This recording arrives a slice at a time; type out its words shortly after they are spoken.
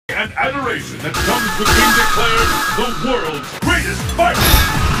adoration that comes with being declared the world's greatest fighter!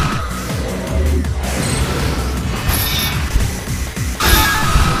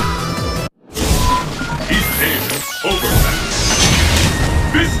 He's named Overmatch.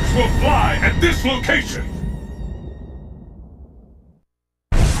 Fists will fly at this location!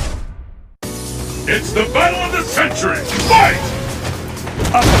 It's the battle of the century! Fight!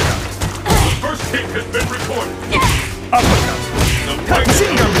 Uppercut! The first kick has been recorded. Uppercut! The fight is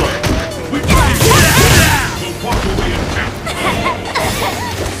underway. Which team will walk away in count?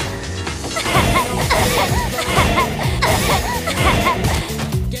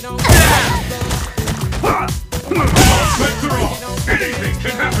 All bets are off. Anything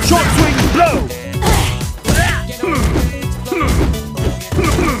can happen. Short swing blow!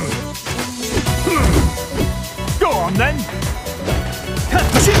 Go on then!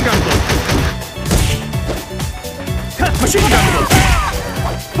 Machine gun blow! Machine gun blow!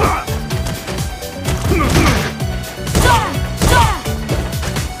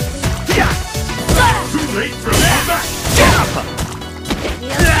 Too late for combat! Get up!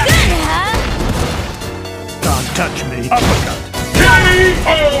 Can't touch me! Uppercut!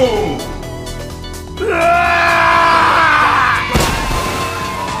 K.O.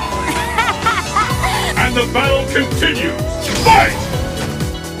 And the battle continues! Fight!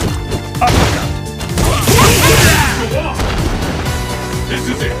 Uppercut! Go on! This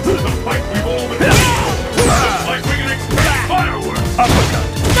is it! The fight we've all been waiting for! Looks like we can expect fireworks! Uppercut!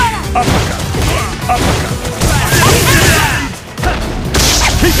 Uppercut! Uppercut!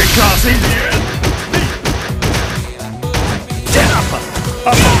 Keep it classy! Get up!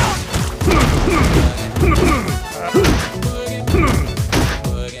 Uppercut!